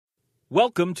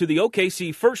Welcome to the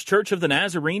OKC First Church of the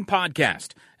Nazarene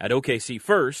podcast. At OKC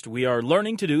First, we are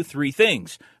learning to do three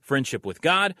things: friendship with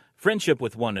God, friendship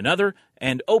with one another,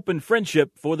 and open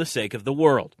friendship for the sake of the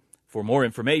world. For more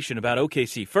information about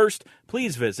OKC First,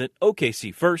 please visit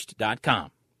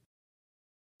okcfirst.com.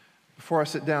 Before I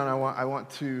sit down, I want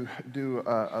to do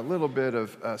a little bit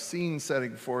of scene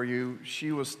setting for you.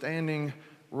 She was standing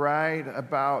right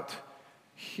about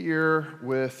here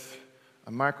with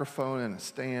a microphone and a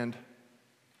stand.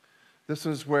 This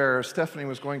is where Stephanie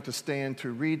was going to stand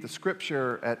to read the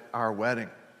scripture at our wedding.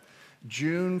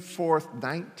 June 4th,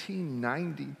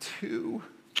 1992.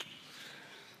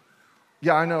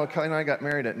 Yeah, I know. Kelly and I got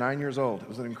married at 9 years old. It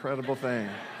was an incredible thing.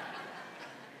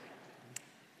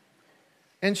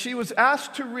 And she was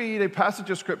asked to read a passage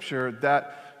of scripture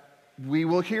that we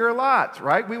will hear a lot,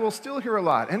 right? We will still hear a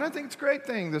lot. And I think it's a great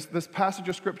thing, this passage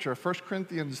of scripture, 1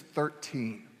 Corinthians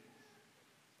 13.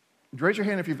 Raise your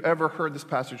hand if you've ever heard this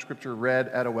passage of scripture read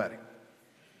at a wedding.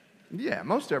 Yeah,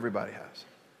 most everybody has.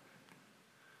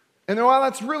 And while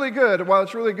it's really good,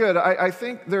 I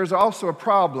think there's also a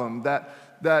problem that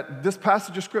this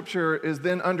passage of scripture is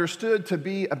then understood to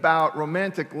be about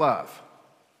romantic love,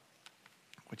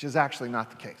 which is actually not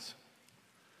the case.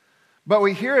 But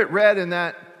we hear it read in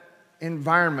that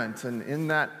environment and in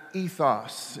that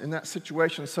ethos, in that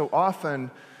situation so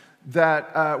often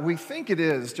that we think it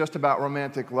is just about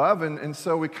romantic love, and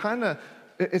so it's kind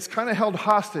of held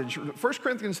hostage. 1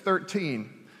 Corinthians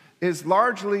 13 is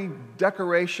largely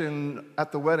decoration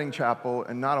at the wedding chapel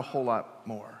and not a whole lot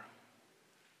more.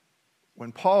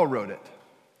 When Paul wrote it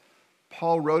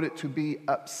to be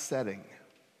upsetting.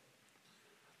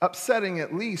 Upsetting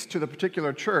at least to the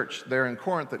particular church there in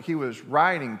Corinth that he was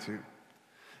writing to.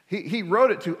 He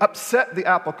wrote it to upset the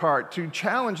apple cart, to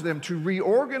challenge them to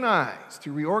reorganize.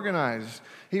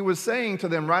 He was saying to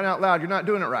them right out loud, you're not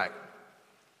doing it right.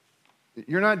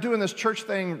 You're not doing this church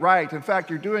thing right. In fact,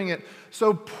 you're doing it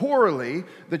so poorly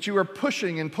that you are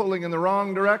pushing and pulling in the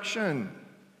wrong direction.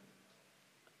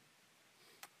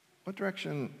 What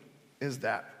direction is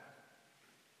that?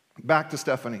 Back to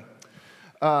Stephanie.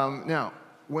 Now,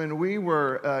 when we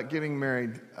were getting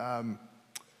married,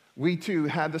 we too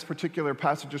had this particular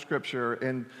passage of scripture,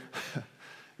 and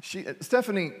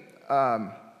Stephanie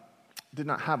did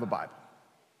not have a Bible,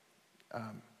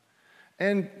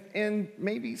 and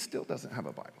maybe still doesn't have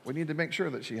a Bible. We need to make sure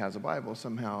that she has a Bible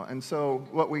somehow. And so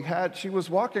what we had, she was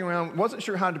walking around, wasn't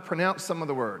sure how to pronounce some of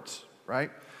the words, right?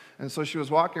 And so she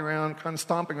was walking around, kind of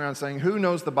stomping around, saying, "Who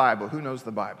knows the Bible? Who knows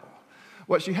the Bible?"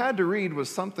 What she had to read was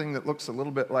something that looks a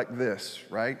little bit like this,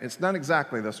 right? It's not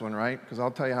exactly this one, right? Because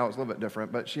I'll tell you how it's a little bit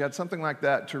different. But she had something like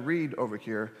that to read over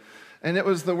here. And it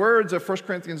was the words of 1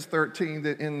 Corinthians 13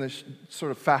 that in the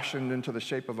sort of fashioned into the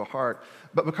shape of a heart.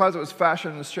 But because it was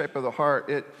fashioned in the shape of the heart,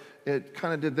 it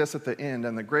kind of did this at the end.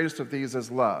 And the greatest of these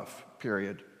is love,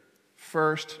 period.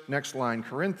 First, next line,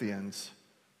 Corinthians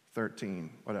 13,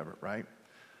 whatever, right?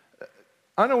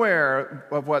 Unaware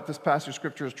of what this passage of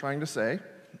scripture is trying to say,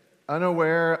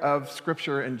 unaware of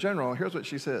scripture in general, here's what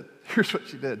she said. Here's what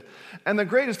she did. And the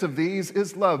greatest of these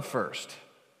is love first.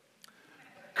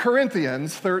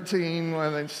 Corinthians 13,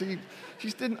 well, she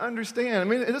just didn't understand. I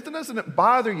mean, doesn't it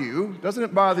bother you? Doesn't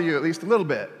it bother you at least a little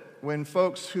bit when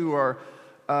folks who are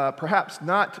perhaps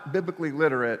not biblically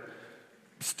literate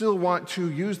still want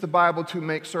to use the Bible to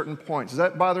make certain points? Does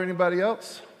that bother anybody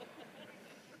else?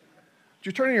 Would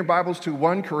you turn in your Bibles to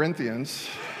 1 Corinthians?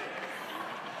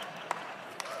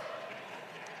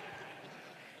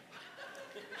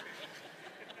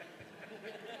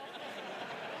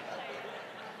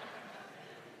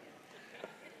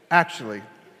 Actually,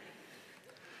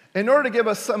 in order to give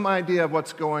us some idea of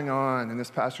what's going on in this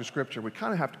passage of scripture, we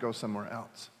kind of have to go somewhere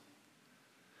else.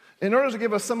 In order to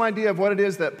give us some idea of what it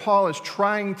is that Paul is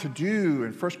trying to do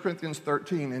in 1 Corinthians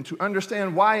 13, and to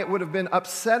understand why it would have been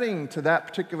upsetting to that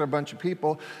particular bunch of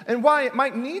people, and why it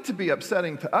might need to be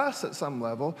upsetting to us at some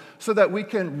level, so that we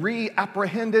can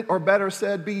re-apprehend it, or better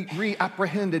said, be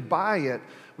re-apprehended by it,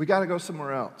 we got to go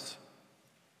somewhere else.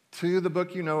 To the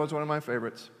book you know is one of my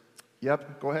favorites.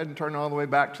 Yep, go ahead and turn all the way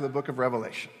back to the book of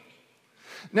Revelation.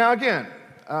 Now again,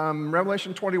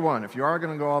 Revelation 21, if you are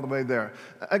going to go all the way there.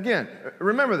 Again,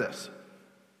 remember this.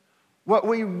 What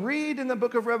we read in the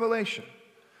book of Revelation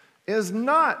is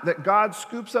not that God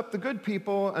scoops up the good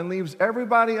people and leaves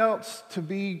everybody else to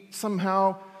be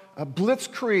somehow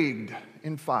blitzkrieged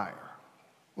in fire.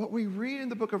 What we read in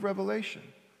the book of Revelation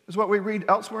is what we read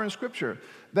elsewhere in Scripture,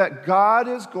 that God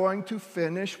is going to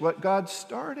finish what God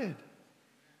started.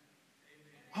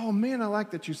 Oh man, I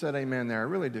like that you said amen there, I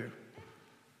really do.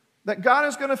 That God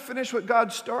is going to finish what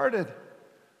God started.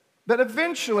 That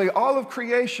eventually all of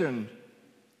creation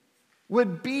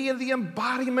would be the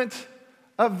embodiment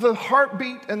of the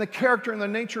heartbeat and the character and the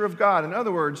nature of God. In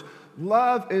other words,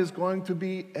 love is going to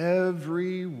be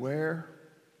everywhere.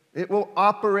 It will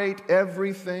operate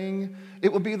everything.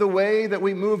 It will be the way that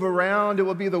we move around. It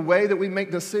will be the way that we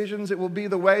make decisions. It will be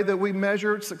the way that we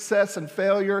measure success and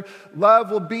failure.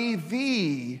 Love will be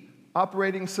the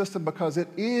operating system because it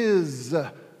is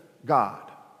God.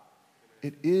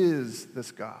 It is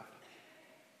this God.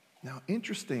 Now,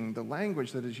 interesting, the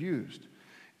language that is used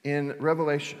in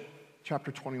Revelation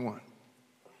chapter 21.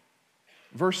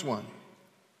 Verse 1.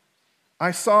 I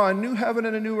saw a new heaven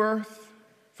and a new earth,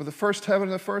 for the first heaven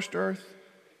and the first earth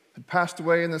had passed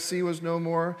away, and the sea was no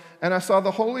more. And I saw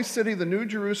the holy city, the new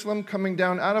Jerusalem, coming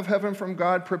down out of heaven from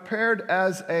God, prepared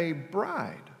as a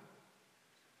bride,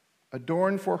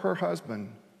 adorned for her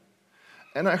husband.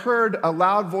 And I heard a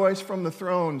loud voice from the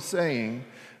throne saying,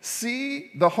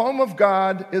 see, the home of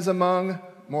God is among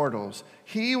mortals.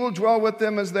 He will dwell with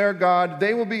them as their God.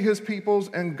 They will be his peoples,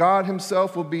 and God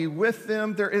himself will be with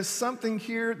them. There is something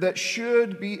here that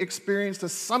should be experienced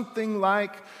as something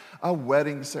like a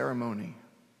wedding ceremony.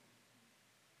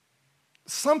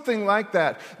 Something like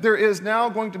that. There is now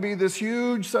going to be this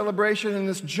huge celebration and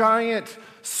this giant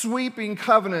sweeping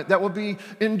covenant that will be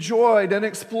enjoyed and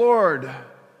explored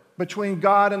between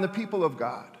God and the people of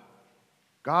God.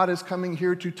 God is coming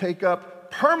here to take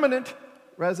up permanent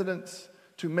residence,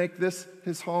 to make this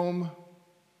his home.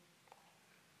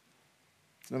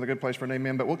 It's another good place for an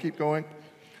amen, but we'll keep going.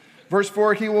 Verse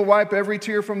 4, he will wipe every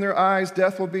tear from their eyes.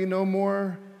 Death will be no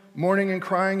more. Mourning and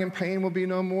crying and pain will be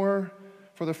no more,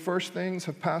 for the first things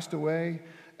have passed away.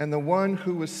 And the one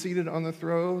who was seated on the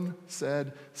throne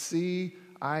said, see,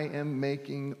 I am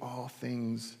making all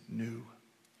things new.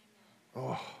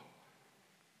 Oh.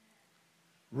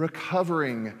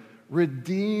 Recovering,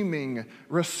 redeeming,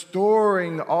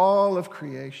 restoring all of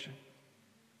creation.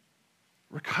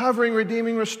 Recovering,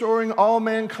 redeeming, restoring all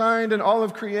mankind and all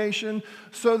of creation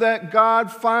so that God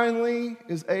finally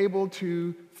is able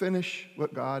to finish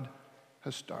what God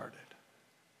has started.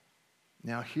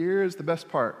 Now here's the best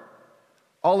part.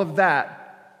 All of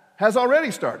that has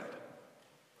already started.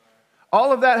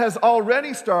 All of that has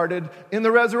already started in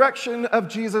the resurrection of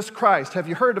Jesus Christ. Have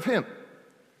you heard of him?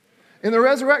 In the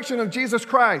resurrection of Jesus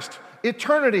Christ,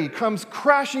 eternity comes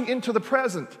crashing into the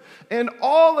present. And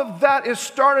all of that is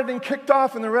started and kicked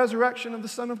off in the resurrection of the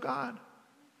Son of God,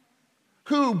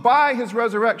 who by his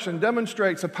resurrection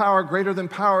demonstrates a power greater than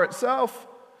power itself.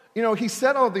 You know, he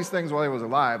said all of these things while he was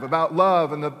alive about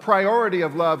love and the priority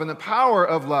of love and the power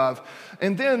of love.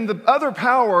 And then the other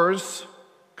powers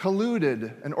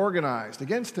colluded and organized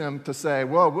against him to say,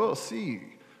 well, we'll see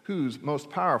who's most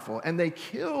powerful. And they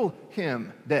kill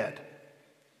him dead.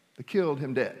 They killed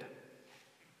him dead.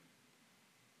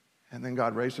 And then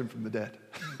God raised him from the dead.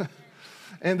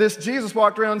 And this Jesus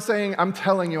walked around saying, I'm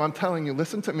telling you,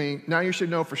 listen to me. Now you should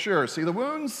know for sure. See the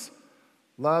wounds?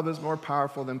 Love is more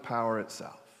powerful than power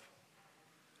itself.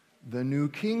 The new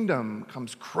kingdom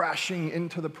comes crashing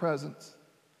into the presence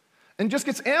and just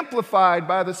gets amplified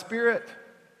by the Spirit.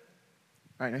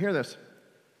 All right, now hear this.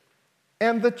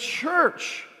 And the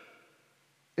church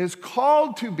is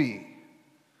called to be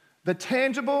the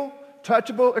tangible,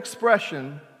 touchable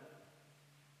expression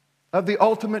of the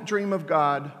ultimate dream of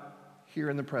God here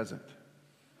in the present,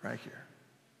 right here.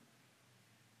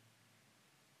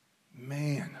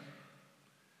 Man.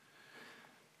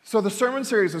 So the sermon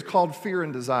series is called Fear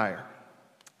and Desire.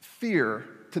 Fear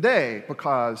today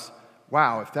because,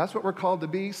 wow, if that's what we're called to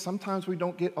be, sometimes we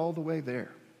don't get all the way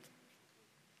there.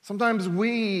 Sometimes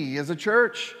we as a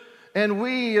church, and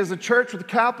we as a church with a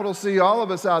capital C, all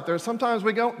of us out there, sometimes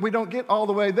we don't get all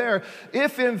the way there.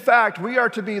 If in fact we are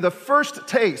to be the first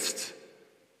taste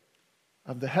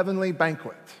of the heavenly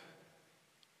banquet,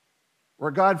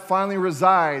 where God finally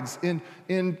resides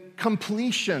in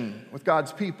completion with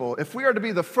God's people, if we are to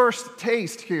be the first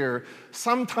taste here,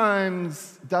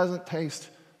 sometimes doesn't taste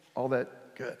all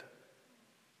that good.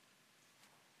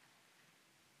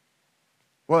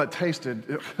 Well, it tasted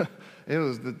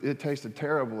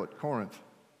terrible at Corinth.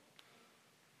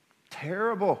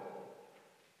 Terrible.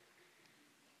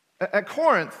 At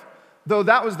Corinth, though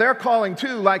that was their calling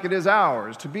too, like it is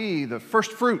ours, to be the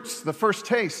first fruits, the first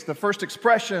taste, the first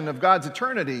expression of God's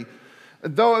eternity,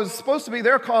 though it was supposed to be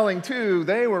their calling too,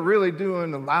 they were really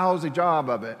doing a lousy job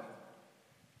of it.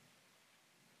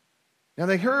 Now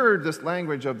they heard this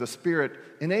language of the Spirit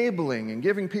enabling and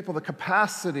giving people the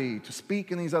capacity to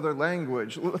speak in these other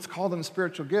language. Let's call them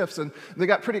spiritual gifts. And they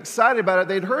got pretty excited about it.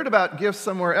 They'd heard about gifts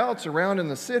somewhere else around in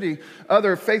the city.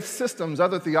 Other faith systems,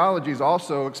 other theologies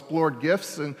also explored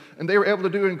gifts. And they were able to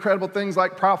do incredible things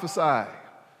like prophesy,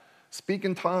 speak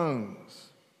in tongues,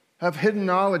 have hidden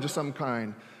knowledge of some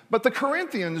kind. But the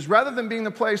Corinthians, rather than being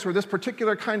the place where this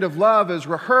particular kind of love is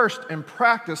rehearsed and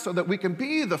practiced so that we can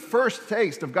be the first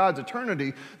taste of God's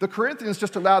eternity, the Corinthians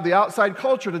just allowed the outside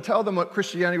culture to tell them what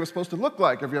Christianity was supposed to look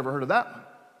like. Have you ever heard of that one?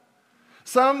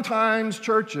 Sometimes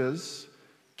churches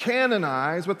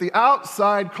canonize what the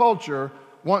outside culture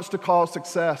wants to call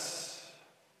success.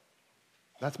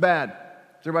 That's bad.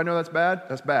 Does everybody know that's bad?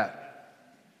 That's bad.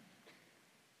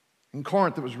 In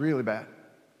Corinth, it was really bad.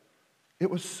 It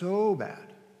was so bad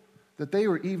that they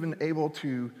were even able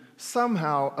to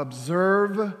somehow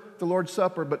observe the Lord's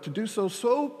Supper, but to do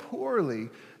so poorly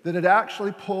that it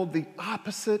actually pulled the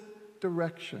opposite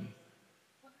direction.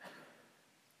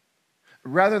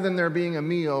 Rather than there being a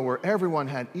meal where everyone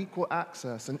had equal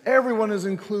access and everyone is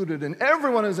included and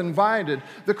everyone is invited,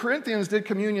 the Corinthians did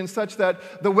communion such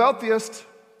that the wealthiest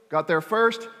got there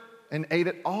first and ate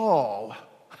it all.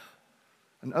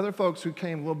 And other folks who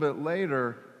came a little bit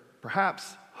later,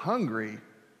 perhaps hungry,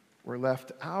 were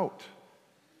left out.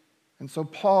 And so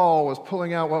Paul was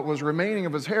pulling out what was remaining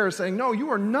of his hair, saying, no,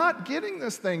 you are not getting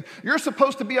this thing. You're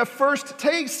supposed to be a first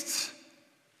taste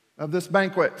of this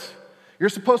banquet. You're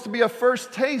supposed to be a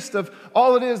first taste of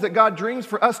all it is that God dreams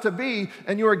for us to be,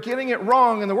 and you are getting it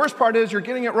wrong. And the worst part is you're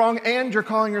getting it wrong and you're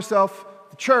calling yourself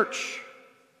the church.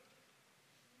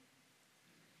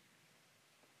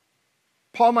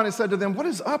 Paul might have said to them, what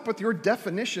is up with your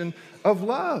definition of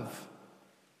love?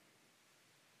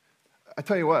 I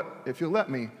tell you what, if you'll let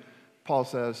me, Paul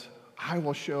says, I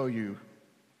will show you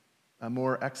a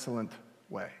more excellent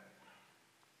way.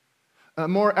 A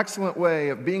more excellent way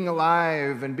of being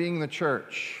alive and being the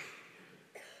church.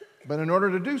 But in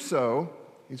order to do so,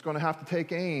 he's going to have to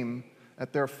take aim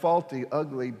at their faulty,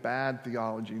 ugly, bad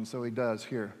theology, and so he does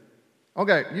here.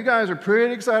 Okay, you guys are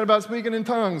pretty excited about speaking in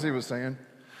tongues, he was saying.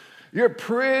 You're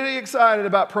pretty excited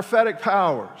about prophetic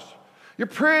powers. You're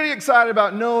pretty excited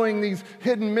about knowing these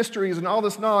hidden mysteries and all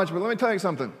this knowledge, but let me tell you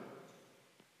something.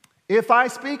 If I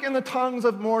speak in the tongues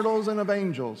of mortals and of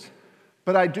angels,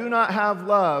 but I do not have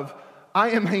love,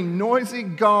 I am a noisy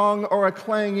gong or a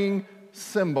clanging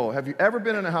cymbal. Have you ever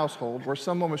been in a household where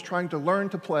someone was trying to learn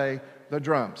to play the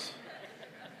drums?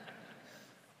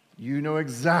 You know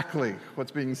exactly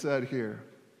what's being said here.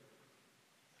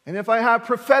 And if I have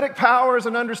prophetic powers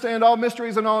and understand all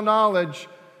mysteries and all knowledge,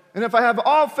 and if I have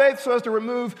all faith so as to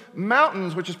remove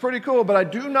mountains, which is pretty cool, but I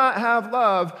do not have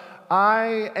love,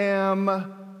 I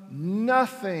am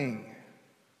nothing.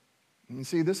 And you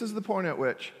see, this is the point at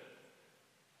which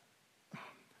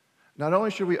not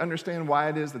only should we understand why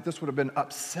it is that this would have been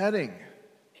upsetting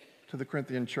to the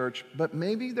Corinthian church, but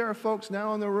maybe there are folks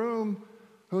now in the room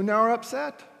who now are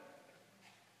upset.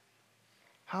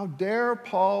 How dare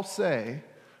Paul say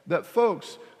that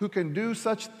folks who can do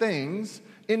such things,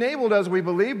 enabled as we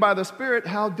believe by the Spirit,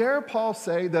 how dare Paul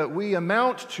say that we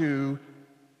amount to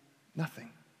nothing?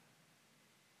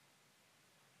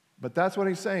 But that's what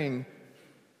he's saying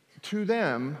to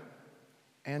them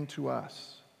and to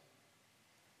us.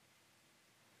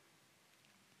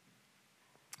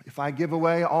 If I give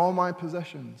away all my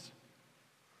possessions,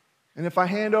 and if I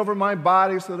hand over my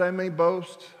body so that I may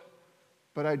boast,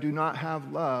 but I do not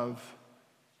have love,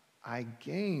 I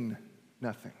gain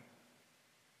nothing.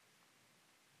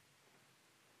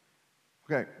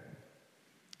 Okay.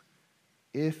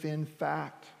 If in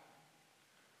fact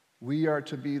we are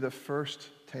to be the first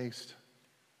taste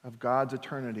of God's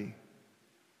eternity,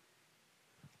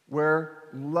 where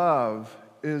love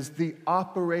is the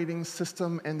operating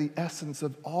system and the essence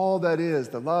of all that is,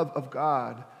 the love of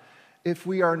God, if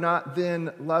we are not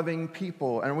then loving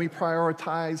people and we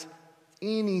prioritize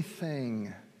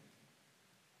anything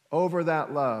over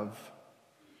that love,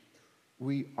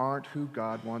 we aren't who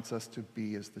God wants us to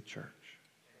be as the church.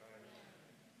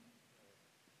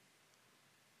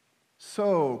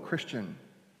 So, Christian,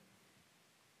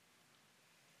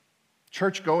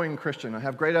 church-going Christian, I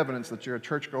have great evidence that you're a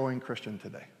church-going Christian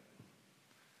today.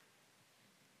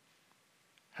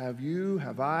 Have you,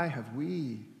 have I, have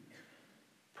we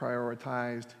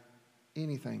prioritized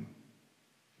anything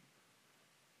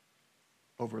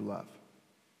over love?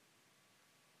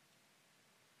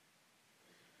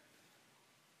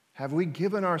 Have we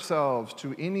given ourselves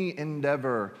to any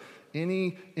endeavor,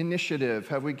 any initiative?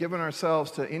 Have we given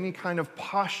ourselves to any kind of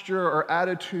posture or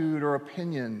attitude or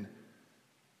opinion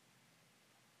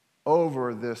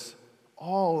over this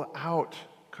all-out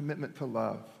commitment to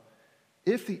love?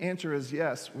 If the answer is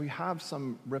yes, we have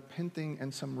some repenting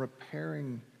and some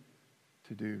repairing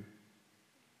to do.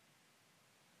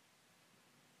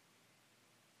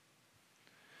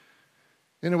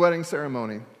 In a wedding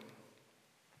ceremony,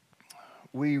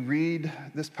 we read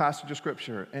this passage of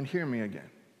Scripture, and hear me again.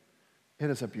 It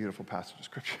is a beautiful passage of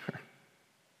Scripture.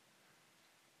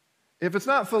 If it's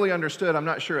not fully understood, I'm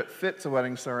not sure it fits a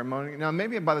wedding ceremony. Now,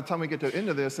 maybe by the time we get to the end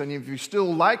of this, and if you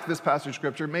still like this passage of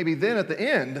Scripture, maybe then at the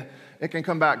end, it can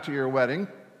come back to your wedding.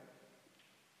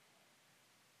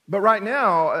 But right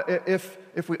now,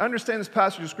 if we understand this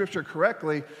passage of Scripture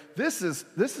correctly, this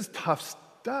is tough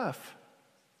stuff.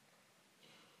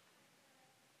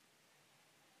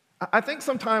 I think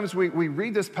sometimes we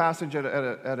read this passage at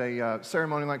a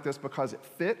ceremony like this because it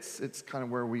fits. It's kind of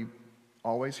where we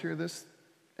always hear this.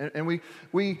 And we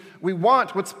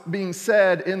want what's being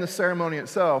said in the ceremony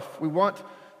itself. We want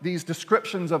these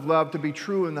descriptions of love to be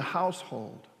true in the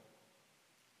household.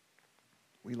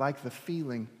 We like the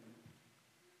feeling.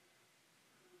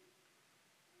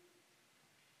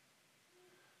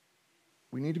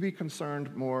 We need to be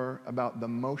concerned more about the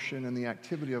motion and the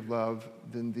activity of love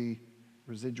than the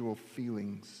residual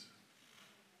feelings.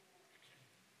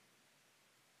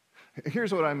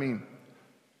 Here's what I mean.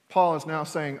 Paul is now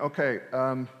saying, okay,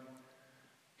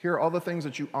 here are all the things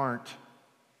that you aren't.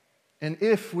 And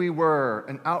if we were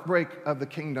an outbreak of the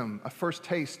kingdom, a first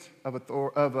taste of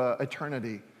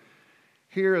eternity,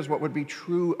 here is what would be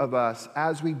true of us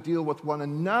as we deal with one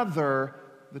another,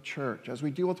 the church. As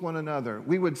we deal with one another,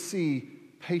 we would see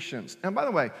patience. And by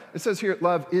the way, it says here,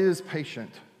 love is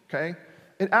patient, okay?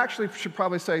 It actually should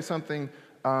probably say something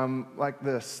like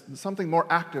this, something more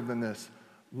active than this.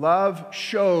 Love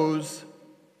shows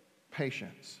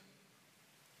patience.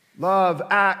 Love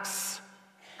acts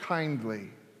kindly.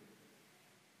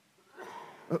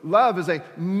 Love is a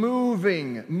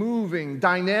moving,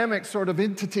 dynamic sort of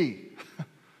entity.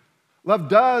 Love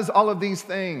does all of these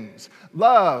things.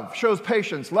 Love shows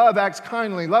patience. Love acts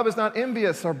kindly. Love is not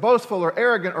envious or boastful or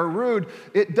arrogant or rude.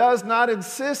 It does not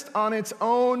insist on its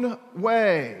own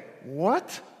way.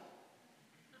 What?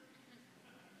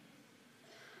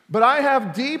 But I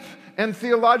have deep and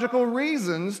theological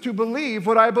reasons to believe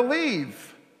what I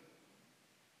believe.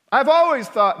 I've always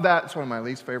thought that. It's one of my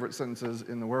least favorite sentences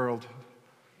in the world.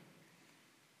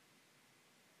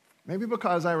 Maybe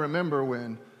because I remember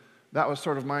when that was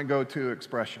sort of my go-to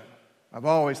expression. I've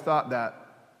always thought that,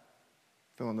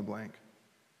 fill in the blank.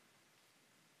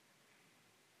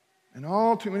 And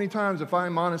all too many times, if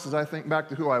I'm honest, as I think back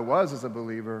to who I was as a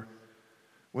believer,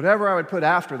 whatever I would put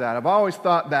after that, I've always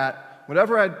thought that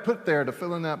whatever I'd put there to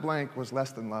fill in that blank was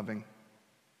less than loving.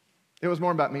 It was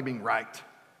more about me being right.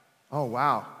 Oh,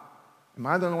 wow. Am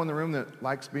I the only one in the room that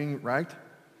likes being right?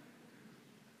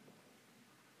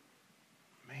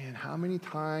 Man, how many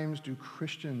times do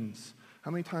Christians,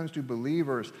 how many times do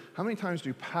believers, how many times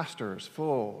do pastors,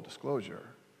 full disclosure,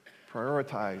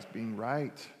 prioritize being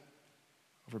right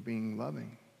over being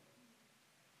loving?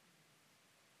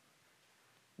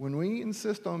 When we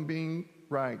insist on being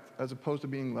right as opposed to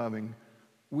being loving,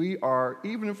 we are,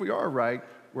 even if we are right,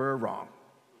 we're wrong.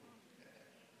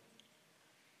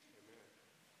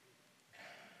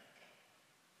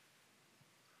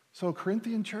 So,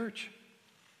 Corinthian church,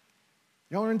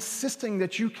 y'all are insisting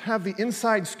that you have the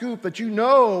inside scoop, that you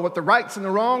know what the rights and the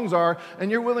wrongs are,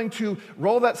 and you're willing to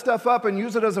roll that stuff up and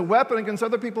use it as a weapon against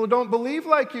other people who don't believe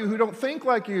like you, who don't think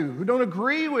like you, who don't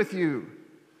agree with you.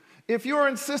 If you are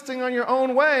insisting on your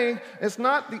own way, it's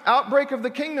not the outbreak of the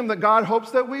kingdom that God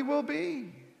hopes that we will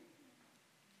be.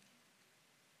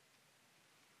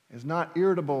 It's not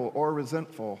irritable or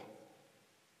resentful.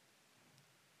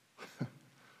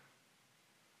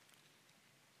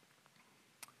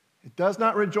 It does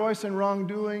not rejoice in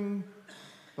wrongdoing,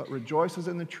 but rejoices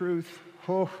in the truth.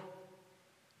 Oh,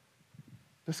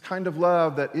 this kind of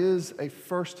love that is a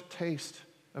first taste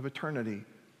of eternity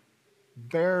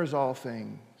bears all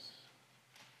things,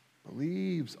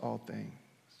 believes all things,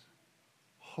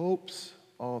 hopes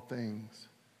all things,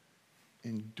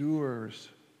 endures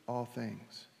all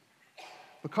things.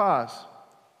 Because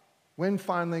when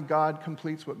finally God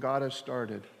completes what God has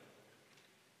started,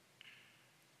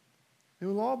 it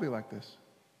will all be like this.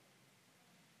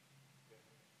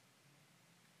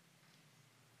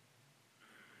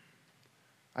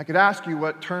 I could ask you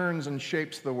what turns and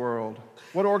shapes the world,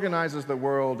 what organizes the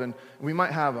world, and we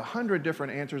might have 100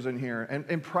 different answers in here,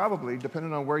 and probably,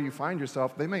 depending on where you find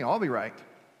yourself, they may all be right.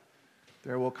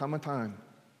 There will come a time.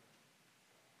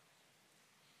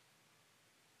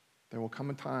 There will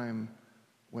come a time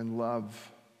when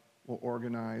love will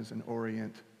organize and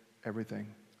orient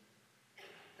everything.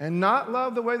 And not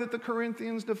love the way that the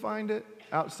Corinthians defined it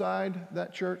outside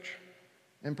that church.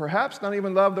 And perhaps not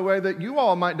even love the way that you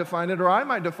all might define it or I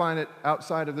might define it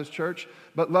outside of this church,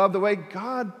 but love the way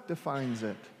God defines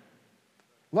it.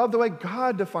 Love the way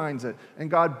God defines it. And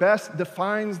God best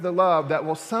defines the love that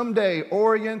will someday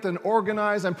orient and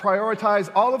organize and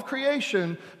prioritize all of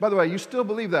creation. By the way, you still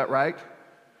believe that, right?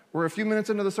 We're a few minutes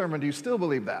into the sermon. Do you still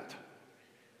believe that?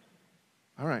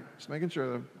 All right, just making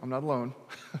sure that I'm not alone.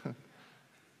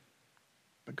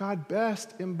 But God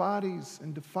best embodies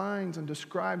and defines and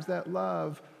describes that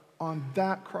love on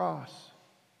that cross.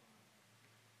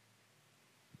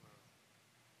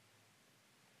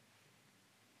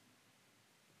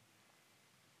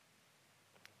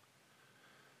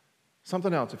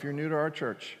 Something else, if you're new to our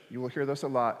church, you will hear this a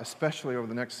lot, especially over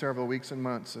the next several weeks and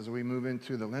months as we move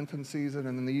into the Lenten season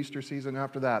and then the Easter season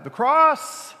after that. The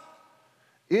cross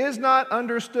is not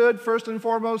understood first and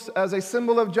foremost as a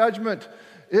symbol of judgment.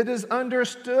 It is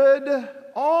understood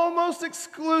almost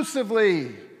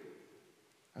exclusively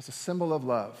as a symbol of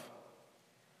love.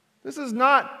 This does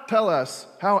not tell us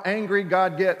how angry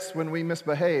God gets when we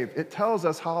misbehave. It tells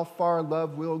us how far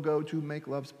love will go to make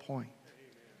love's point.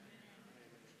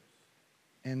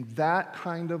 And that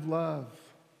kind of love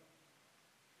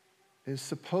is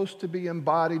supposed to be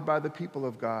embodied by the people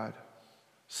of God,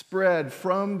 spread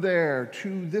from there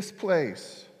to this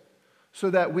place, so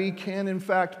that we can, in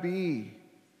fact, be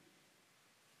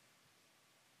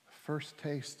the first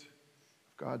taste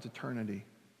of God's eternity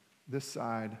this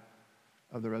side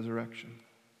of the resurrection.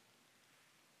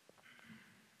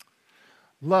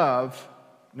 Love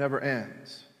never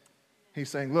ends. He's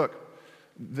saying, look,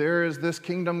 there is this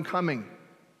kingdom coming.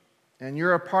 And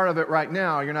you're a part of it right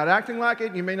now. You're not acting like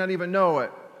it, you may not even know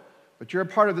it. But you're a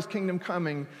part of this kingdom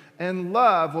coming. And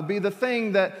love will be the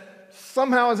thing that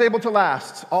somehow is able to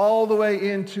last all the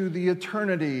way into the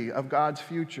eternity of God's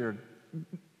future.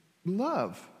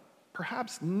 Love,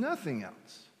 perhaps nothing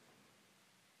else.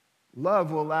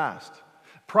 Love will last.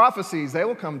 Prophecies, they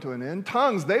will come to an end.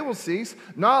 Tongues, they will cease.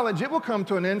 Knowledge, it will come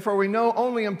to an end. For we know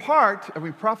only in part, and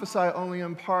we prophesy only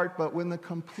in part. But when the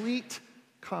complete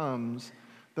comes,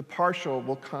 the partial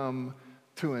will come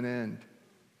to an end.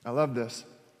 I love this.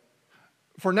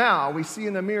 For now, we see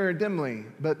in a mirror dimly,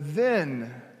 but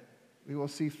then we will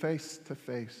see face to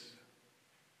face.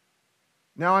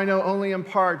 Now I know only in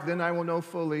part, then I will know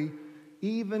fully,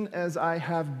 even as I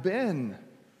have been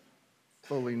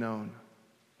fully known.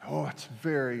 Oh, it's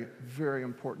very, very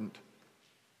important.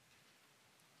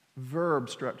 Verb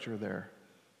structure there.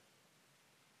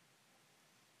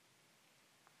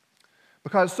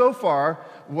 Because so far,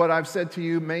 what I've said to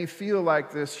you may feel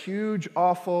like this huge,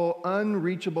 awful,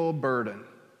 unreachable burden.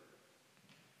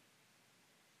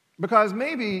 Because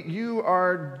maybe you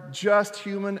are just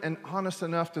human and honest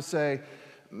enough to say,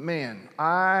 man,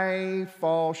 I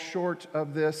fall short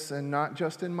of this, and not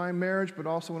just in my marriage, but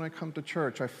also when I come to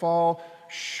church. I fall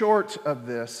short of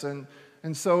this. And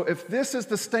so if this is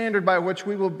the standard by which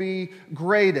we will be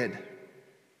graded,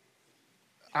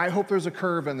 I hope there's a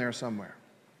curve in there somewhere.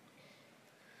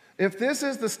 If this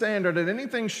is the standard and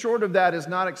anything short of that is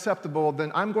not acceptable,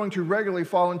 then I'm going to regularly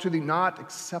fall into the not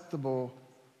acceptable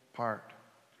part.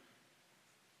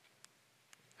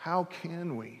 How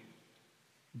can we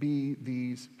be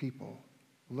these people?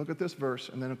 Look at this verse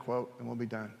and then a quote and we'll be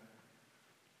done.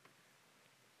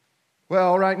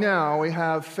 Well, right now we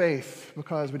have faith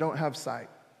because we don't have sight.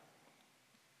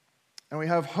 And we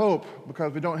have hope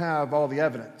because we don't have all the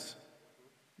evidence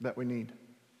that we need.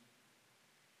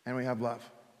 And we have love.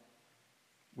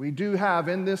 We do have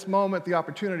in this moment the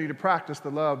opportunity to practice the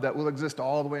love that will exist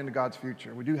all the way into God's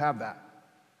future. We do have that.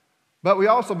 But we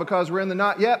also, because we're in the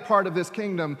not yet part of this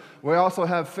kingdom, we also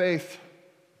have faith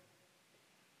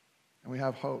and we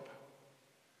have hope.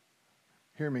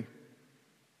 Hear me.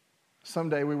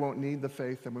 Someday we won't need the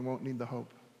faith and we won't need the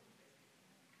hope.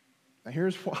 Now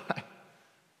here's why.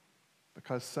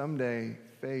 Because someday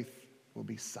faith will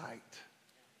be sight.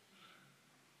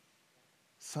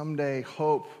 Someday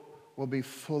hope will be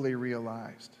fully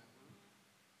realized.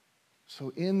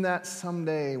 So in that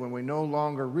someday, when we no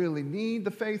longer really need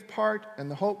the faith part and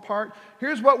the hope part,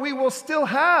 here's what we will still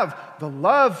have, the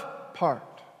love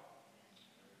part.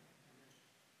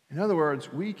 In other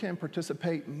words, we can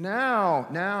participate now.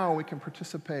 Now we can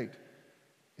participate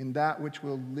in that which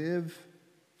will live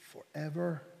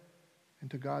forever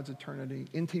into God's eternity.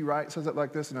 N.T. Wright says it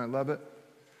like this, and I love it.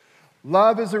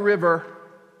 Love is a river.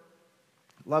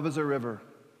 Love is a river.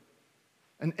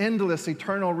 An endless,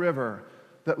 eternal river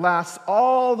that lasts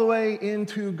all the way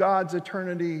into God's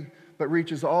eternity, but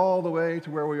reaches all the way to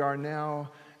where we are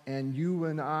now, and you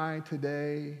and I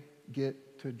today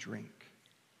get to drink.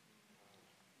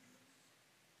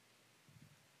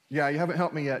 Yeah, you haven't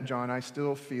helped me yet, John. I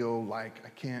still feel like I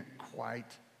can't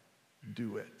quite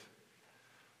do it.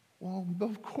 Well,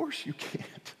 of course you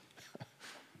can't.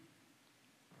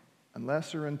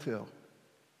 unless or until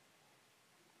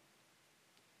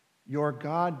your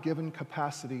God-given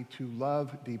capacity to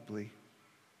love deeply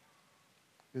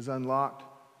is unlocked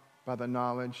by the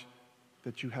knowledge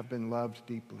that you have been loved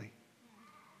deeply.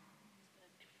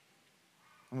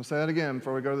 I'm going to say that again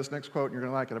before we go to this next quote, and you're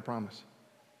going to like it, I promise.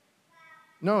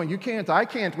 No, you can't, I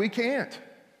can't, we can't.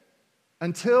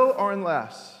 Until or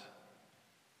unless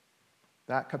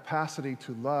that capacity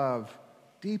to love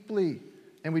deeply.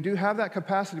 And we do have that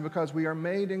capacity because we are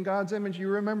made in God's image. You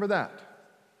remember that.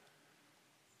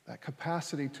 That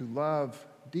capacity to love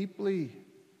deeply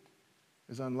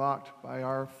is unlocked by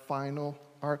our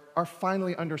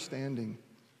finally understanding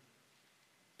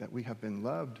that we have been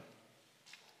loved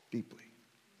deeply.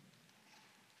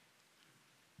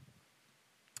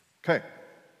 Okay.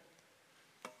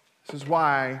 This is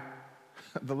why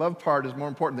the love part is more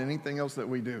important than anything else that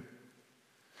we do.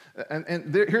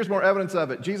 And here's more evidence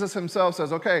of it. Jesus himself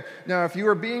says, okay, now if you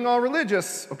are being all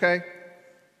religious, okay,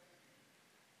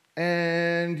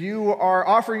 and you are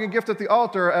offering a gift at the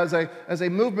altar as a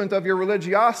movement of your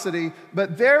religiosity,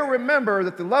 but there remember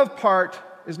that the love part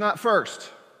is not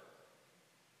first.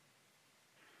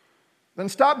 Then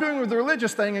stop doing the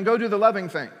religious thing and go do the loving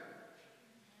thing.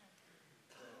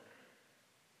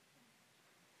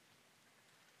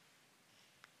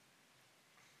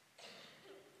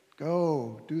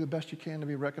 Go do the best you can to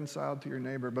be reconciled to your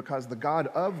neighbor, because the God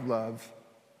of love,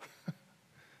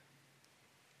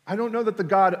 I don't know that the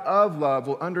God of love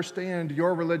will understand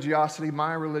your religiosity,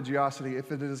 my religiosity,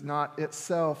 if it is not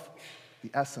itself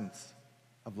the essence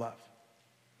of love.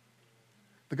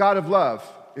 The God of love,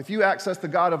 if you access the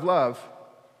God of love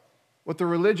with the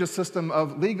religious system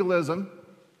of legalism,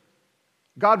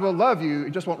 God will love you, he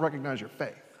just won't recognize your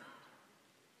faith.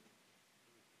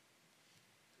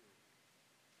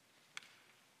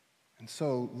 And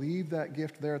so leave that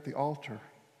gift there at the altar.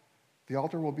 The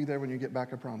altar will be there when you get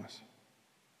back, I promise.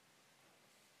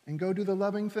 And go do the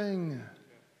loving thing.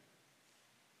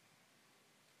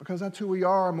 Because that's who we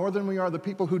are, more than we are the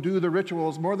people who do the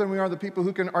rituals, more than we are the people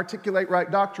who can articulate right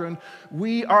doctrine.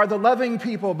 We are the loving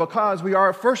people because we are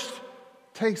a first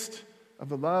taste of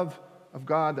the love of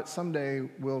God that someday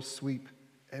will sweep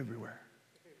everywhere.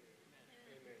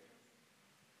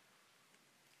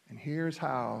 And here's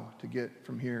how to get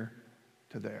from here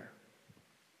to there.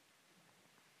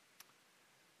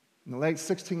 In the late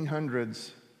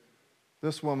 1600s,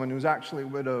 this woman, who's actually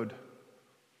widowed,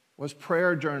 was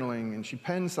prayer journaling, and she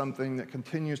penned something that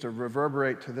continues to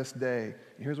reverberate to this day.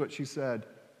 And here's what she said.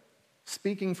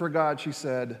 Speaking for God, she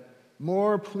said,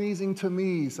 "More pleasing to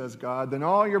me, says God, than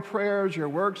all your prayers, your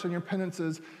works, and your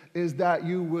penances is that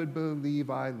you would believe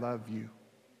I love you."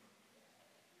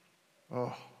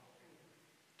 Oh,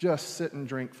 just sit and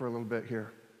drink for a little bit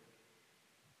here.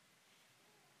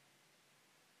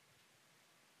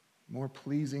 More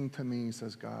pleasing to me,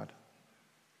 says God,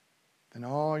 than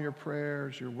all your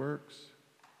prayers, your works,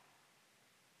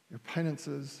 your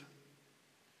penances,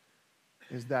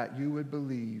 is that you would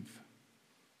believe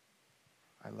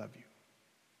I love you.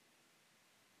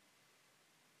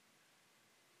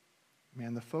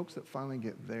 Man, the folks that finally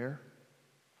get there,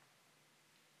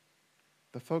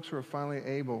 the folks who are finally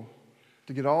able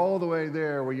to get all the way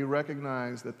there where you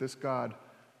recognize that this God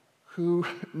who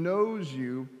knows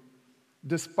you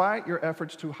despite your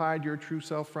efforts to hide your true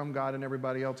self from God and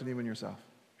everybody else and even yourself.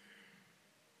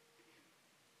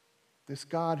 This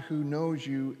God who knows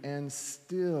you and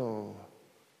still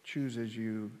chooses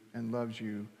you and loves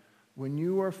you. When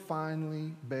you are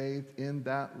finally bathed in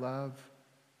that love,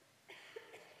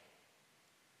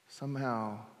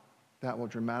 somehow that will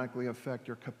dramatically affect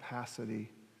your capacity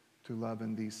to love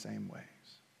in these same ways.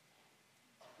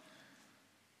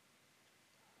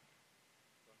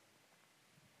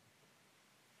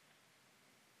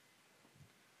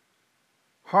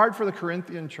 Hard for the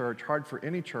Corinthian church, hard for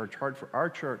any church, hard for our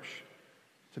church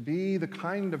to be the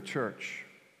kind of church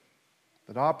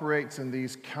that operates in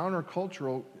these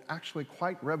countercultural, actually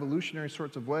quite revolutionary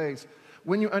sorts of ways,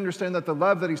 when you understand that the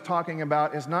love that he's talking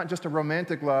about is not just a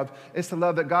romantic love, it's the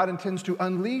love that God intends to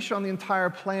unleash on the entire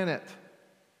planet.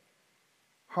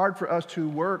 Hard for us to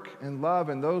work and love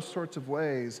in those sorts of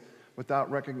ways without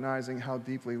recognizing how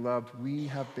deeply loved we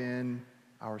have been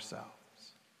ourselves.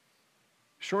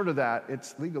 Short of that,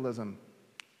 it's legalism.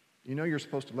 You know you're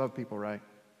supposed to love people, right?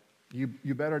 You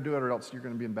better do it or else you're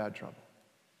going to be in bad trouble.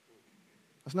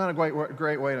 That's not a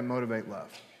great way to motivate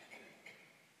love.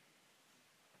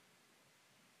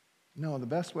 No, the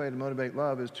best way to motivate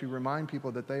love is to remind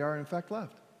people that they are in fact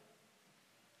loved.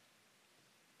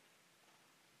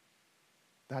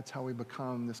 That's how we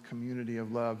become this community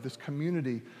of love, this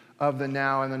community of the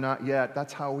now and the not yet.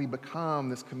 That's how we become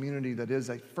this community that is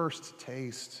a first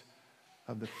taste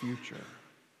of the future.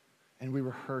 And we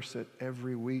rehearse it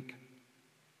every week.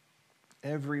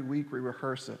 Every week we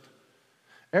rehearse it.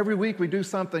 Every week we do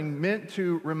something meant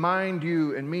to remind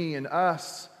you and me and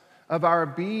us of our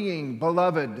being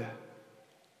beloved,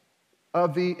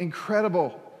 of the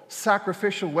incredible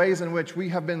sacrificial ways in which we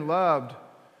have been loved.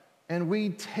 And we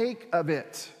take of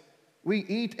it. We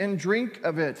eat and drink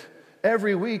of it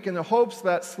every week in the hopes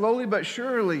that slowly but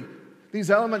surely these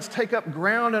elements take up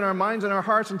ground in our minds and our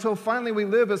hearts until finally we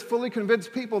live as fully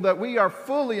convinced people that we are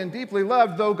fully and deeply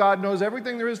loved, though God knows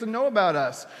everything there is to know about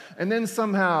us. And then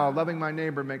somehow loving my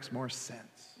neighbor makes more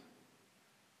sense.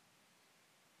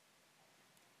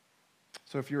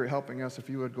 So if you're helping us, if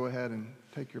you would go ahead and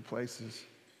take your places.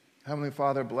 Heavenly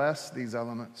Father, bless these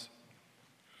elements.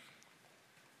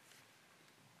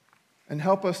 And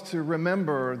help us to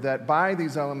remember that by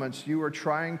these elements, you are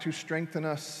trying to strengthen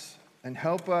us and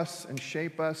help us and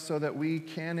shape us so that we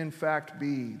can, in fact,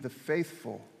 be the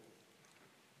faithful,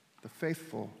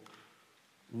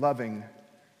 loving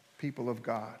people of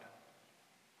God.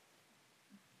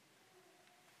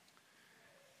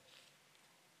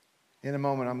 In a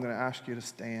moment, I'm going to ask you to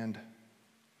stand.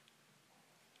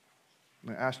 I'm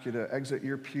going to ask you to exit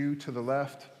your pew to the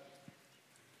left.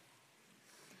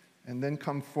 And then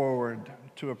come forward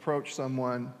to approach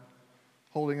someone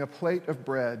holding a plate of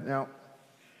bread. Now,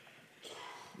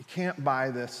 you can't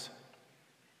buy this.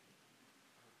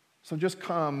 So just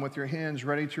come with your hands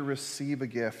ready to receive a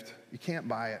gift. You can't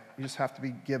buy it. You just have to be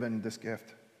given this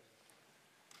gift.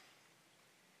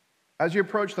 As you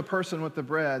approach the person with the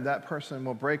bread, that person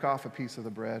will break off a piece of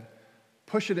the bread,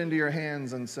 push it into your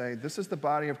hands and say, "This is the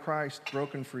body of Christ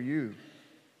broken for you."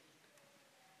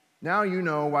 Now you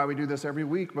know why we do this every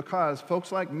week, because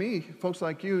folks like me, folks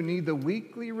like you, need the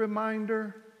weekly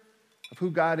reminder of who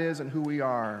God is and who we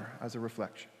are as a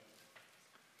reflection.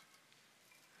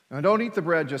 Now don't eat the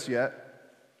bread just yet,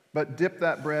 but dip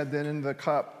that bread then into the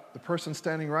cup. The person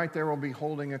standing right there will be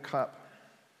holding a cup.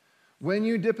 When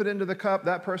you dip it into the cup,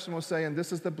 that person will say, "And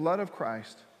this is the blood of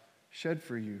Christ shed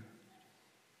for you."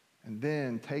 And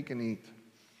then take and eat.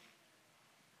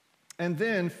 And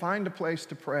then find a place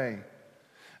to pray.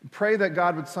 Pray that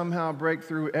God would somehow break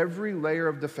through every layer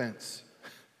of defense.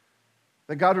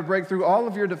 That God would break through all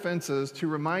of your defenses to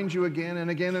remind you again and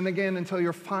again and again until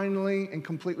you're finally and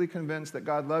completely convinced that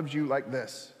God loves you like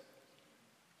this.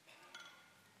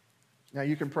 Now,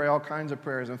 you can pray all kinds of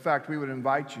prayers. In fact, we would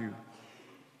invite you,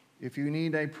 if you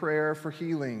need a prayer for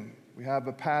healing, we have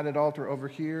a padded altar over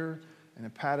here and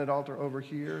a padded altar over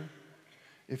here.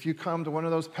 If you come to one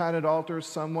of those padded altars,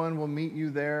 someone will meet you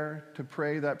there to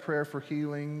pray that prayer for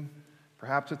healing.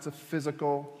 Perhaps it's a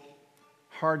physical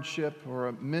hardship or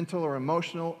a mental or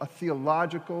emotional, a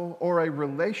theological or a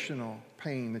relational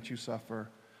pain that you suffer.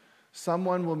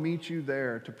 Someone will meet you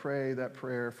there to pray that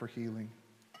prayer for healing.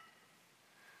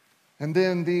 And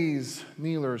then these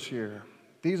kneelers here,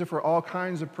 these are for all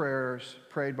kinds of prayers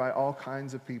prayed by all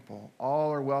kinds of people. All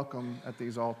are welcome at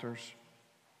these altars.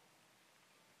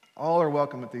 All are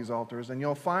welcome at these altars, and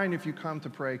you'll find if you come to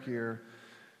pray here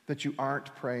that you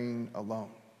aren't praying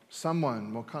alone.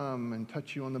 Someone will come and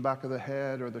touch you on the back of the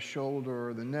head or the shoulder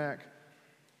or the neck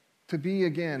to be,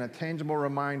 again, a tangible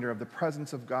reminder of the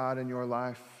presence of God in your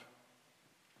life.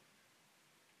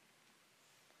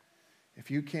 If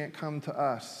you can't come to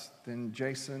us, then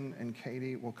Jason and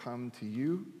Katie will come to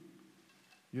you.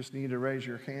 You just need to raise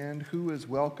your hand. Who is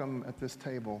welcome at this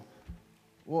table?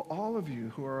 Well, all of you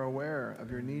who are aware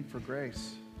of your need for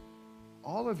grace,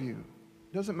 all of you,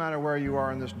 it doesn't matter where you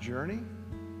are in this journey,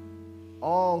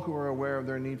 all who are aware of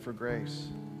their need for grace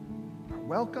are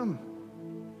welcome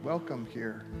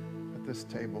here at this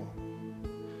table.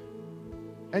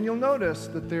 And you'll notice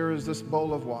that there is this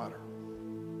bowl of water.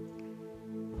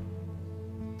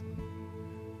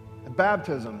 At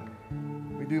baptism,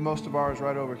 we do most of ours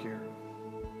right over here.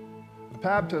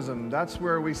 Baptism, that's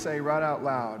where we say right out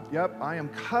loud, yep, I am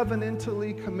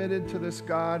covenantally committed to this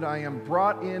God. I am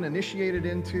brought in, initiated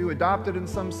into, adopted in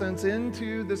some sense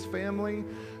into this family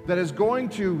that is going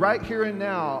to, right here and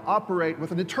now, operate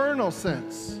with an eternal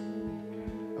sense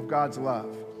of God's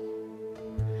love.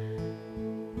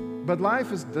 But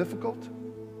life is difficult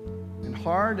and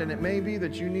hard, and it may be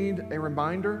that you need a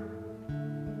reminder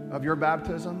of your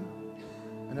baptism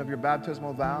and of your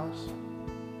baptismal vows.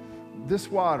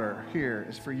 This water here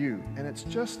is for you, and it's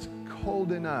just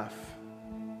cold enough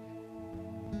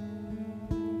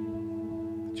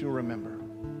that you'll remember.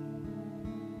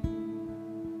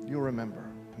 You'll remember.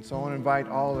 And so I want to invite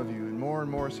all of you, and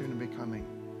more soon to be coming,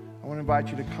 I want to invite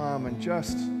you to come and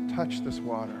just touch this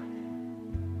water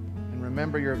and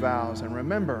remember your vows and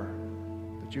remember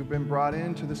that you've been brought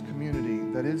into this community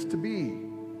that is to be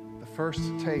the first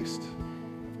taste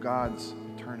of God's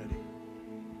eternity.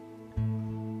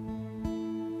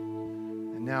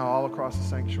 And now all across the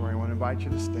sanctuary, I want to invite you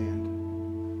to stand.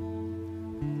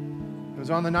 It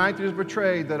was on the night that he was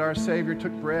betrayed that our Savior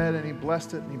took bread and he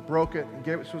blessed it and he broke it and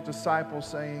gave it to his disciples,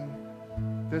 saying,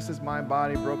 "This is my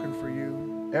body broken for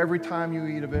you. Every time you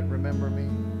eat of it, remember me."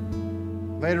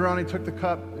 Later on, he took the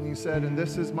cup and he said, "And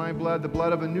this is my blood, the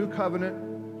blood of a new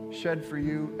covenant shed for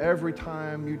you. Every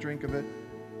time you drink of it,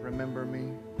 remember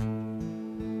me."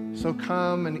 So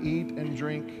come and eat and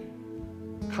drink.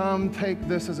 Come, take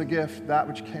this as a gift, that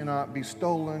which cannot be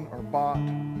stolen or bought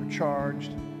or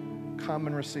charged. Come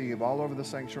and receive. All over the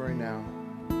sanctuary now.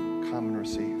 Come and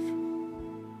receive.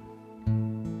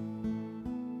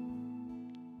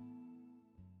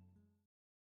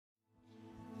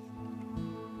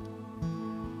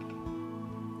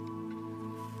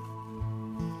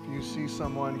 If you see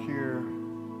someone here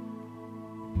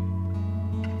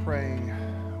praying,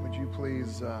 would you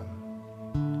please,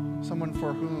 someone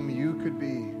for whom you could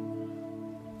be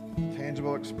a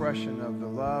tangible expression of the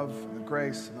love, and the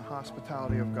grace, and the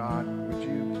hospitality of God, would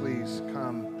you please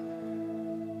come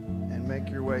and make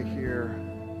your way here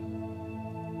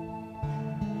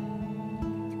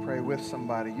to pray with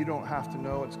somebody? You don't have to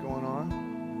know what's going on.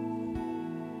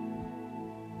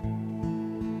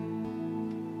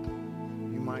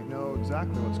 You might know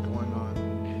exactly what's going on.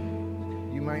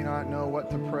 You may not know what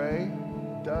to pray.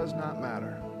 It does not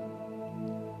matter.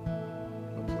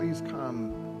 But please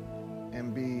come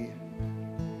and be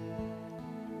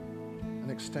an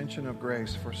extension of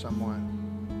grace for someone.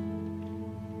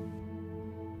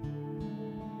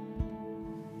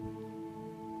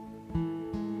 I'm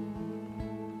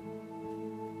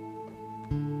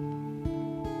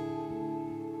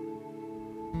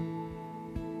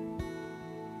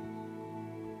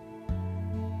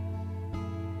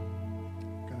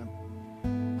going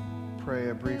to pray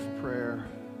a brief prayer,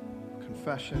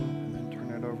 confession, and then turn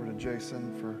it over to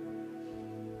Jason for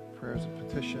prayers of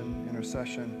petition,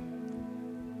 intercession.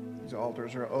 These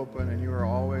altars are open and you are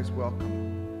always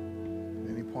welcome at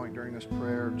any point during this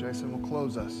prayer. Jason will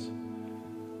close us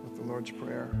with the Lord's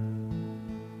Prayer.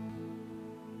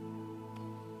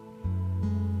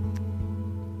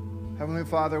 Heavenly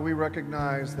Father, we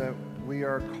recognize that we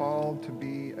are called to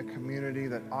be a community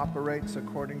that operates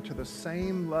according to the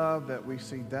same love that we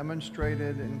see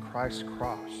demonstrated in Christ's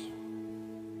cross.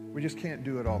 We just can't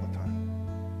do it all the time.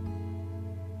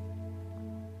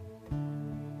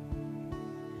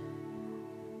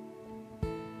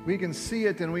 We can see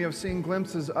it and we have seen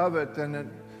glimpses of it,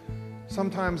 and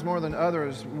sometimes more than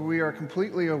others, we are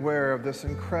completely aware of this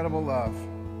incredible love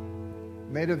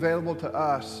made available to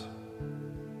us,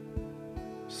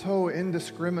 so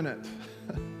indiscriminate,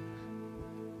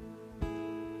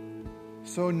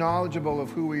 so knowledgeable of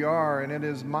who we are, and it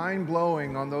is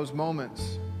mind-blowing on those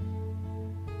moments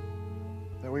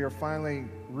that we are finally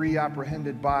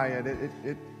reapprehended by it.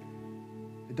 It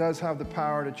does have the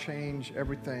power to change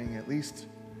everything, at least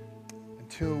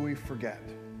until we forget.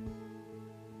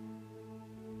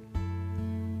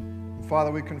 Father,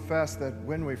 we confess that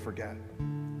when we forget,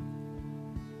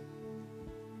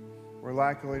 we're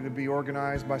likely to be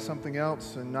organized by something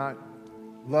else and not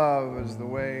love the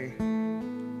way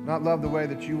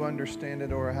that you understand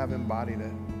it or have embodied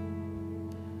it.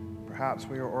 Perhaps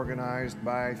we are organized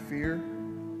by fear.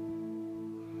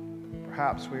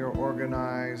 Perhaps we are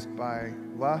organized by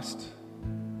lust.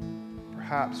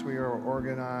 Perhaps we are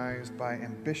organized by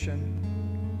ambition.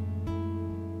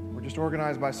 We're just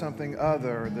organized by something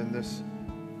other than this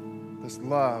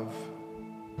love.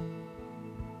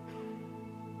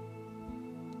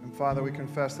 And Father, we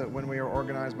confess that when we are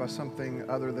organized by something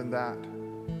other than that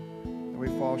we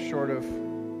fall short of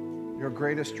your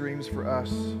greatest dreams for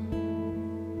us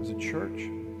as a church.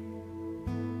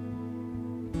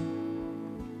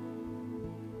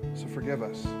 So forgive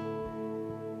us.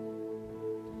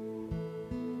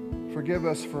 Forgive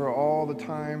us for all the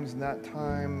times, and that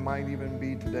time might even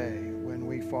be today, when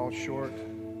we fall short.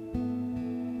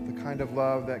 The kind of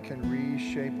love that can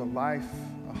reshape a life,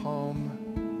 a home,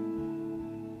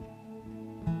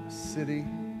 a city,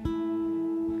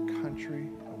 a country,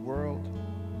 a world.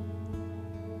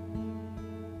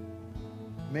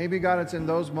 Maybe, God, it's in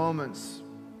those moments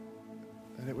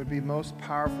that it would be most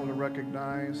powerful to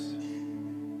recognize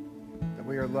that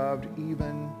we are loved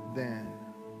even then.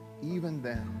 Even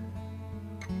then.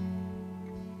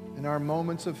 In our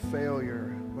moments of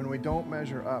failure, when we don't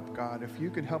measure up, God, if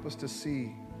you could help us to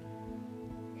see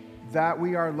that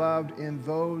we are loved in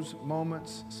those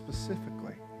moments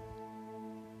specifically.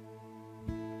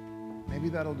 Maybe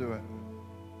that'll do it.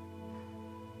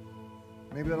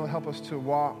 Maybe that'll help us to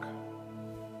walk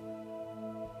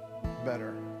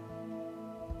better,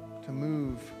 to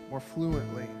move more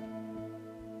fluently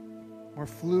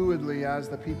as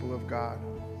the people of God.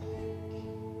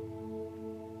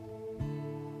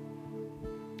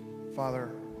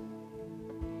 Father,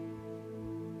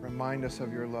 remind us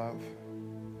of your love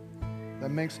that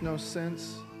makes no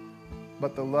sense,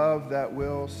 but the love that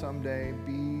will someday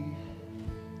be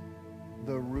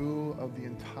the rule of the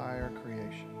entire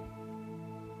creation.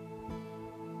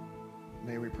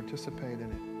 May we participate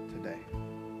in it today.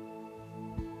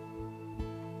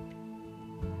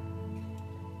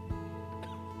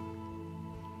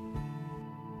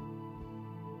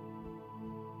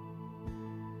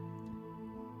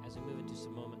 As we move into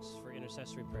some moments for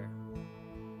intercessory prayer.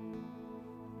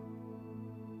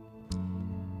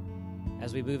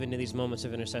 As we move into these moments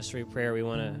of intercessory prayer, we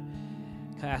want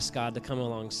to ask God to come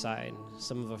alongside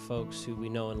some of our folks who we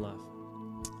know and love.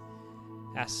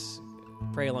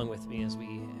 Pray along with me as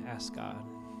we ask God.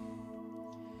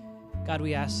 God,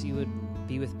 we ask you would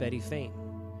be with Betty Fain,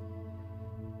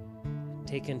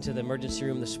 taken to the emergency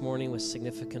room this morning with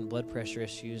significant blood pressure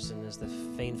issues, and as the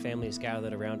Fain family is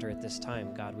gathered around her at this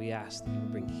time, God, we ask that you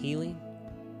would bring healing,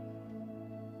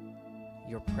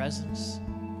 your presence,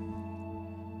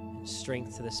 and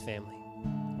strength to this family.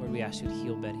 Lord, we ask you to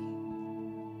heal Betty.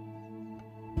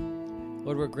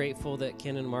 Lord, we're grateful that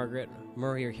Ken and Margaret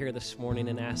Murray are here this morning,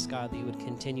 and ask God that you would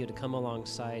continue to come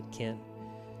alongside Ken,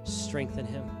 strengthen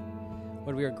him.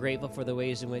 Lord, we are grateful for the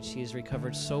ways in which he's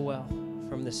recovered so well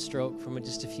from this stroke from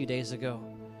just a few days ago.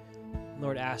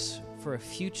 Lord, ask for a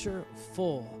future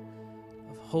full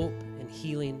of hope and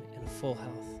healing and full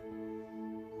health.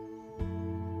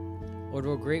 Lord,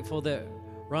 we're grateful that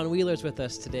Ron Wheeler's with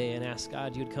us today, and ask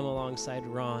God you'd come alongside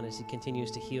Ron as he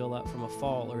continues to heal up from a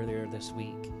fall earlier this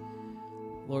week.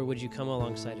 Lord, would you come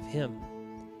alongside of him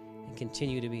and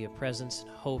continue to be a presence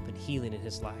and hope and healing in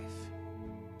his life.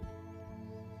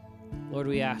 Lord,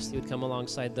 we ask that you would come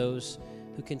alongside those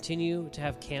who continue to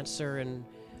have cancer and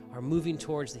are moving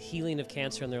towards the healing of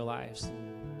cancer in their lives.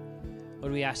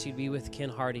 Lord, we ask you to be with Ken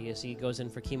Hardy as he goes in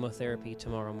for chemotherapy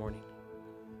tomorrow morning.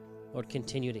 Lord,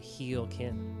 continue to heal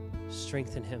Ken,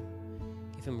 strengthen him,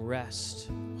 give him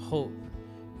rest, hope,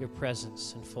 your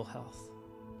presence, and full health.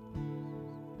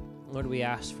 Lord, we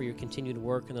ask for your continued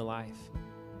work in the life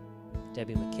of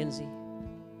Debbie McKenzie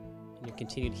and your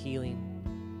continued healing.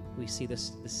 We see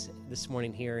this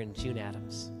morning here in June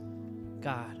Adams.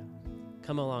 God,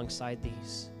 come alongside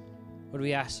these. Lord,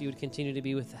 we ask you would continue to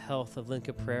be with the health of Lynn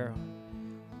Caprero.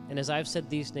 And as I've said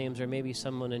these names, there may be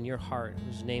someone in your heart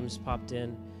whose name's popped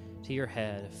in to your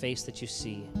head, a face that you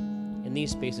see. In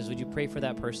these spaces, would you pray for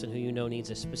that person who you know needs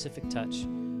a specific touch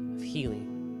of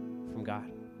healing from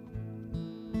God?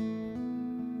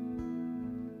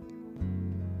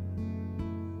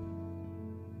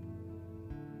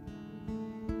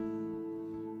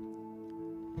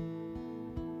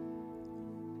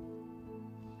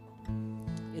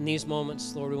 In these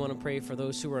moments, Lord, we want to pray for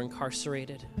those who are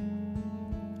incarcerated,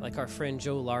 like our friend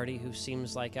Joe Lardy, who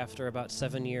seems like after about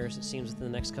 7 years, it seems within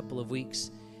the next couple of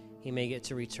weeks, he may get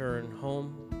to return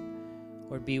home.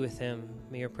 Lord, be with him.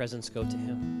 May your presence go to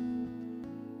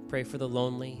him. Pray for the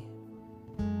lonely.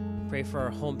 Pray for our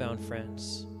homebound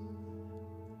friends,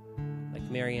 like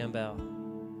Mary Ann Bell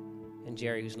and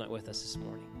Jerry, who's not with us this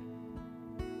morning.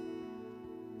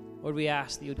 Lord, we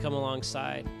ask that you would come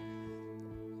alongside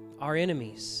our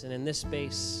enemies, and in this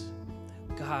space,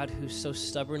 God, who so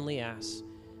stubbornly asks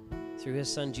through his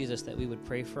son Jesus that we would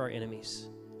pray for our enemies.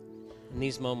 In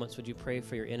these moments, would you pray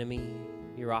for your enemy,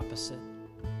 your opposite?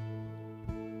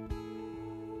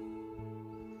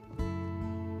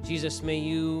 Jesus, may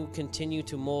you continue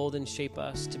to mold and shape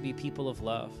us to be people of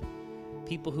love,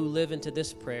 people who live into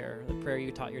this prayer, the prayer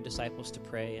you taught your disciples to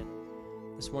pray. And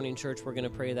this morning, church, we're going to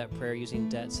pray that prayer using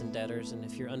debts and debtors. And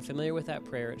if you're unfamiliar with that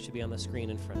prayer, it should be on the screen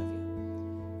in front of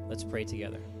you. Let's pray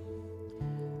together.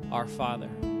 Our Father,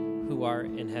 who art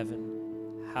in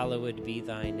heaven, hallowed be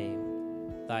thy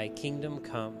name. Thy kingdom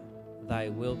come, thy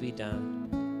will be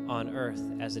done, on earth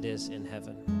as it is in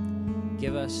heaven.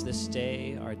 Give us this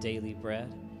day our daily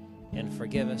bread, and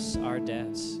forgive us our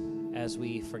debts as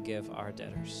we forgive our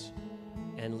debtors.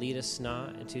 And lead us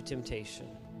not into temptation,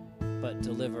 but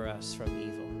deliver us from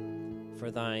evil. For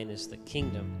thine is the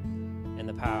kingdom, and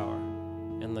the power,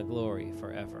 and the glory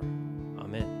forever.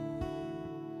 Amen.